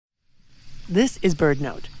This is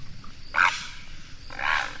BirdNote.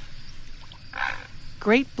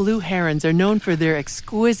 Great blue herons are known for their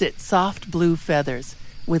exquisite soft blue feathers,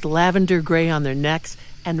 with lavender gray on their necks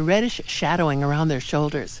and reddish shadowing around their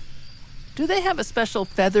shoulders. Do they have a special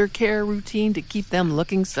feather care routine to keep them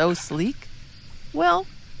looking so sleek? Well,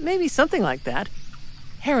 maybe something like that.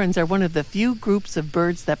 Herons are one of the few groups of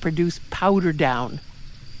birds that produce powder down.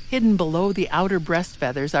 Hidden below the outer breast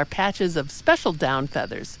feathers are patches of special down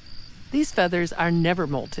feathers. These feathers are never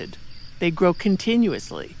molted. They grow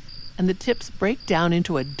continuously, and the tips break down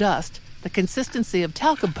into a dust the consistency of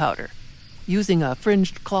talcum powder. Using a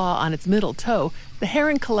fringed claw on its middle toe, the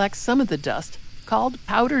heron collects some of the dust, called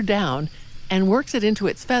powder down, and works it into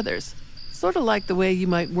its feathers, sort of like the way you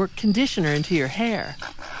might work conditioner into your hair.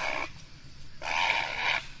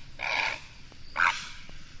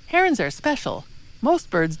 Herons are special. Most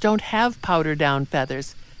birds don't have powder down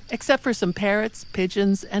feathers, except for some parrots,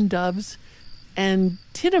 pigeons, and doves, and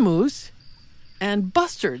tinamous, and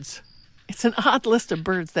bustards. It's an odd list of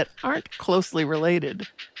birds that aren't closely related.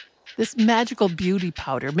 This magical beauty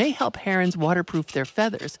powder may help herons waterproof their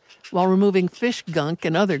feathers while removing fish gunk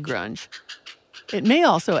and other grunge. It may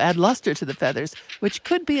also add luster to the feathers, which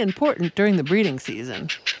could be important during the breeding season.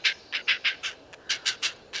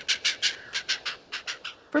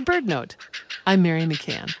 For BirdNote, I'm Mary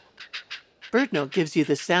McCann. BirdNote gives you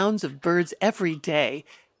the sounds of birds every day,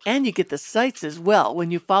 and you get the sights as well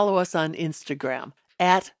when you follow us on Instagram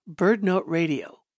 @BirdNoteRadio.